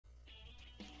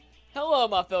Hello,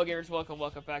 my fellow gamers. Welcome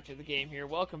back to the game here.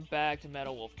 Welcome back to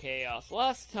Metal Wolf Chaos.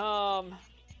 Last time,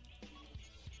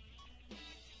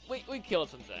 we killed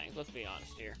some things. Let's be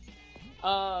honest here.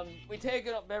 We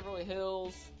taken up Beverly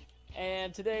Hills,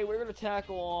 and today we're going to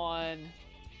tackle on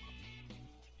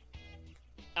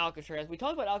Alcatraz. We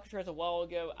talked about Alcatraz a while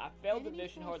ago. I failed the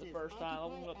mission hard the first time.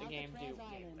 I'm going to let the game do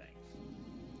game things.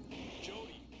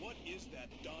 Jody, what is that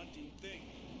daunting thing?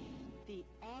 The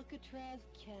Alcatraz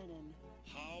cannon.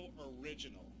 How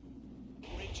original.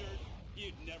 Richard,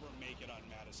 you'd never make it on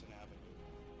Madison Avenue.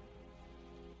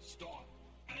 Stop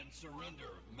and surrender,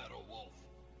 Metal Wolf.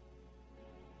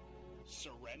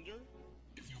 Surrender?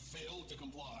 If you fail to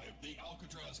comply, the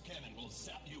Alcatraz cannon will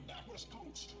zap you backwards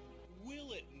coast.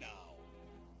 Will it now?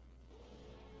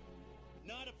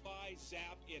 Not if I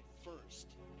zap it first.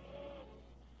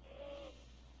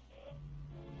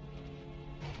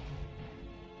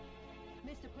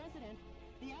 Mr. President,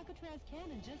 the Alcatraz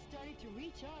cannon just started to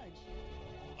recharge.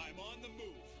 I'm on the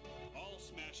move. I'll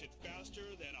smash it faster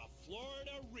than a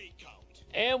Florida recount.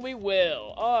 And we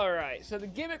will. Alright, so the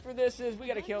gimmick for this is we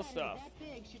gotta kill stuff. That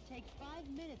big should take 5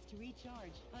 minutes to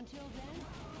recharge. Until then,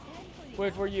 head for the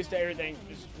Which we're used to Alcatraz everything.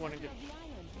 cannon Just in the wanted to center of the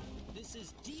island. This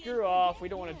is screw off. We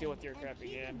don't want to deal with your crap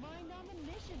keep again. in mind on the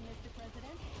mission, Mr.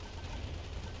 President.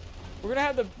 We're gonna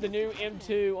have the new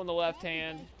M2 on the left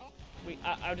hand.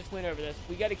 I just went over this.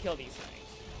 We gotta kill these things.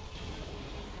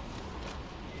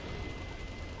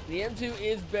 The M2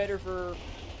 is better for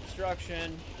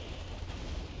destruction.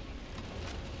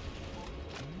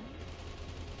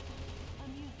 A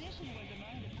musician was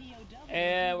among the POWs.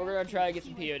 And we're gonna try to get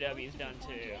some POWs done To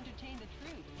too. entertain the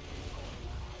troops.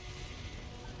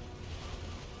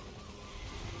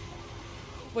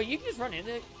 Wait, you can just run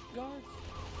into guards?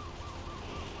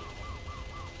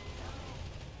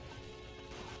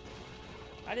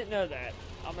 I didn't know that.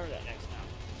 I'll remember that next time.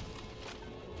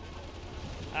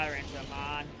 I ran into a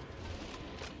mine.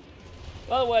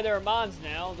 By the way, there are mines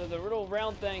now. They're the little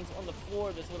round things on the floor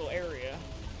of this little area.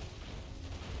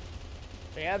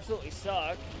 They absolutely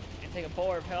suck and take a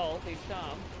bar of health each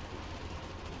time.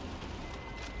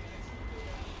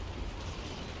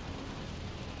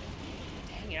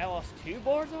 Dang it, I lost 2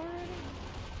 bars already?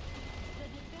 The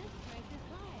defense strength is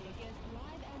high against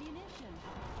live ammunition.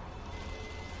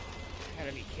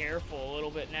 Gotta be careful a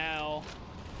little bit now.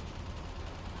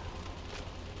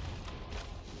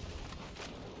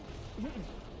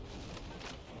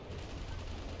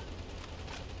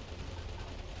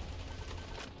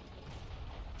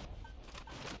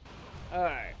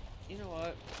 Alright, you know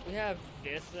what? We have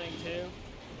this thing too.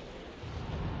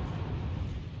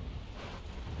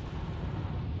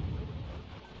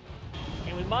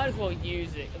 And we might as well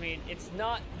use it. I mean, it's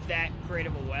not that great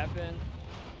of a weapon.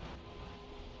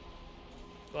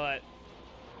 But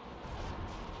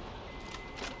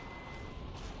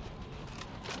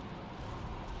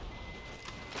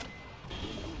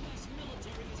U.S.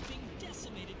 military is being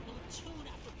decimated platoon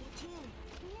after platoon.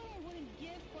 What I wouldn't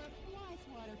give for a fly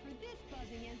swatter for this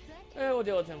buzzing insect. we'll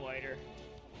deal with him later.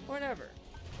 Whenever.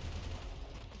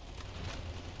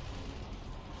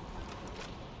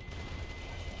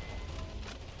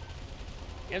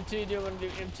 M2 doing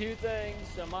M2 things,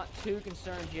 so I'm not too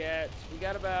concerned yet. We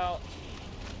got about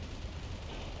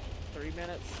 3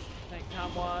 minutes, I think,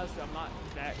 time-wise, so I'm not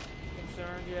that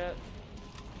concerned yet.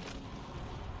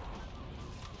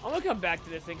 I'm gonna come back to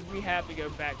this thing because we have to go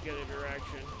back the other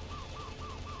direction.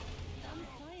 Some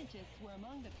scientists were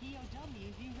among the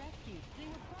POWs you rescued. They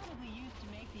were probably used to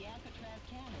make the Alcatraz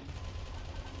cannon.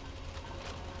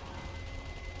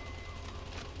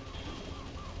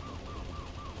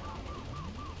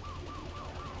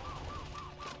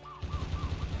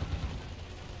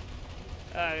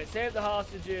 Alright, save the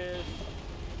hostages.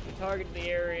 We targeted the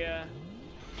area.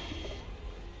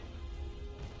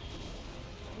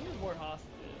 We need more hostages.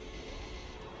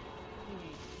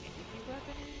 Infantry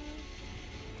weapon ammo?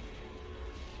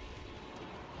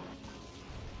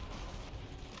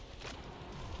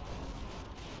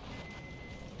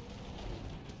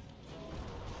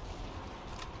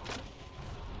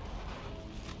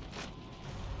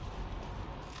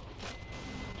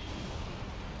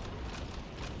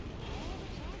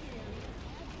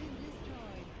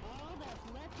 All that's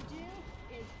left to do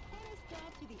is put a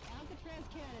stop to the Alcatraz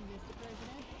cannon, Mr.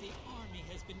 President. The army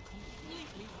has been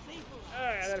completely vaporized.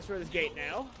 Alright, I gotta destroy this gate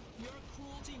now. Your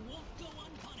cruelty won't go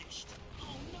unpunished. Oh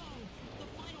no! The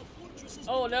final fortress is.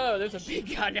 Oh no, there's a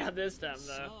big guy down this time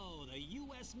though. So the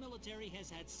U.S. military has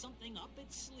had something up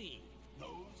its sleeve.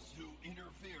 Those who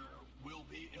interfere will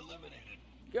be eliminated.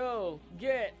 Go,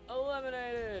 get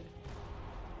eliminated.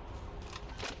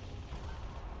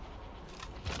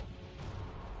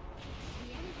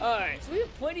 The enemy Alright, so we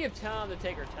have plenty of time to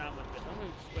take our time with this. I'm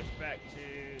going to switch back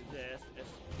to this and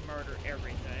just murder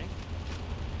everything.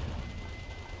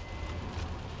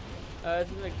 So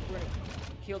we're going to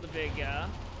kill the big guy.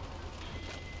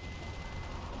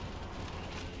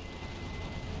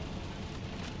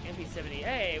 MP70.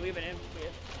 Hey, we have an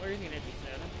we're using an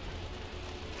MP7.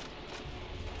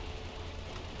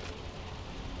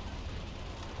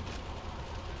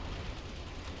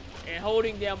 And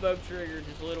holding down both triggers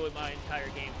is literally my entire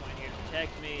game plan here to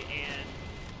protect me and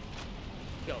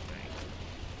kill things.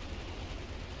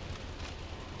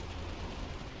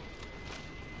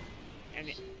 And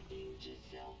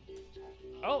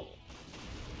oh.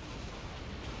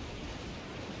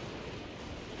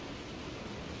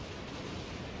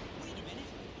 Wait a minute.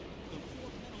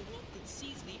 Before Metal Wolf could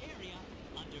seize the area,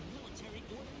 under military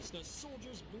orders, the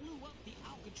soldiers blew up the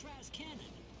Alcatraz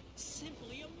cannon.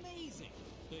 Simply amazing.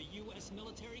 The U.S.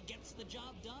 military gets the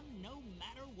job done no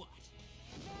matter what.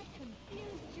 That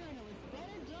confused journalist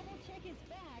better double-check his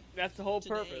facts. That's the whole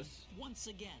Today, purpose. once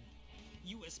again,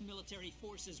 U.S. military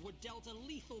forces were dealt a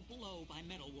lethal blow by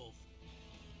Metal Wolf.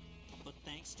 But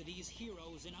thanks to these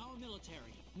heroes in our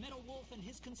military, Metal Wolf and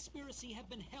his conspiracy have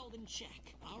been held in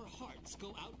check. Our hearts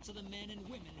go out to the men and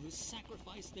women who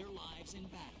sacrificed their lives in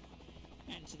battle,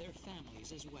 and to their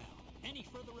families as well. Any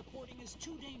further reporting is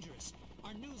too dangerous.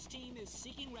 Our news team is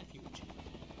seeking refuge.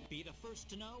 Be the first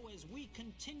to know as we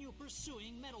continue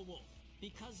pursuing Metal Wolf.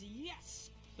 Because yes,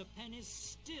 the pen is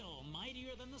still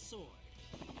mightier than the sword.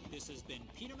 This has been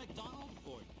Peter McDonald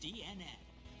for DNN.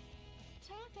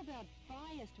 Talk about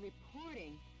biased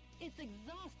reporting. It's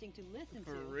exhausting to listen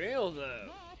For to. real, though.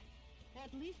 But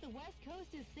at least the West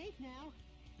Coast is safe now.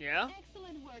 Yeah?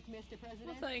 Excellent work, Mr. President.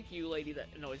 Well, thank you, lady that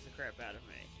annoys the crap out of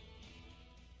me.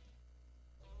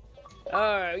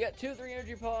 Alright, we got 2 3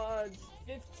 energy pods,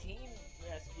 15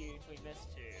 rescued, we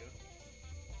missed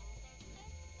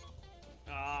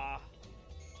 2.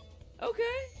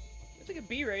 Okay. It's like a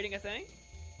B rating, I think.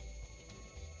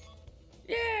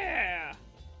 Yeah!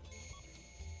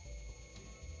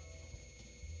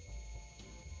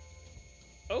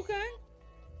 Okay.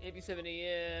 AP70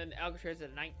 in, Alcatraz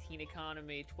at 19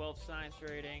 economy, 12 science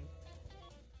rating.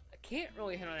 I can't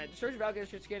really hit on that. Destruction of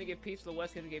Alcatraz is going to give peace to the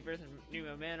West Coast and give Britain new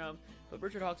momentum, but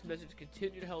Richard Hawk's message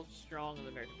continue to hold strong in the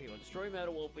American people. Destroy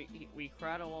Metal Wolf, we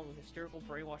cried along with hysterical,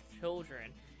 brainwashed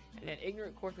children, and then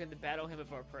ignorant course we had to battle him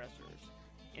of our oppressors.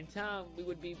 In time, we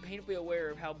would be painfully aware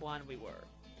of how blind we were.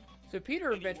 So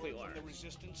Peter eventually learned. The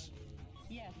resistance?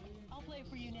 Yes, I'll play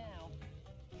for you now.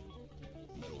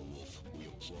 Metal Wolf, we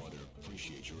applaud and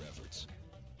appreciate your efforts.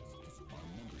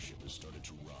 Our membership has started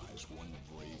to rise one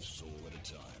brave soul at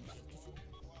a time.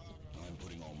 I'm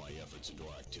putting all my efforts into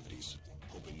our activities,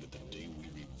 hoping that the day we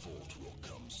revolt will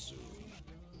come soon.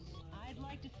 I'd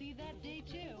like to see that day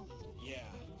too. Yeah.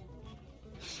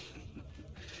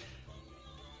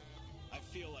 I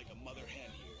feel like a mother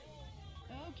hen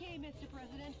here. Okay, Mr.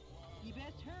 President. You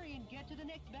best hurry and get to the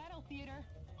next battle theater.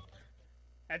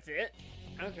 That's it?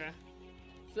 Okay.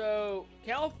 So,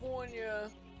 California,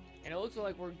 and it looks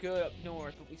like we're good up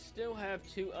north, but we still have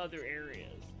 2 other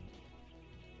areas.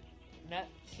 And that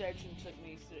section took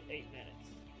me 8 minutes.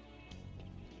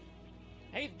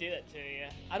 I hate to do that to you.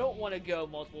 I don't want to go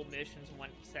multiple missions in one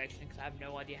section because I have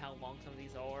no idea how long some of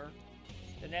these are.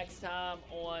 The next time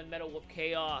on Metal Wolf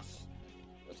Chaos,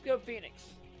 let's go Phoenix.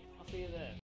 I'll see you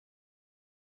then.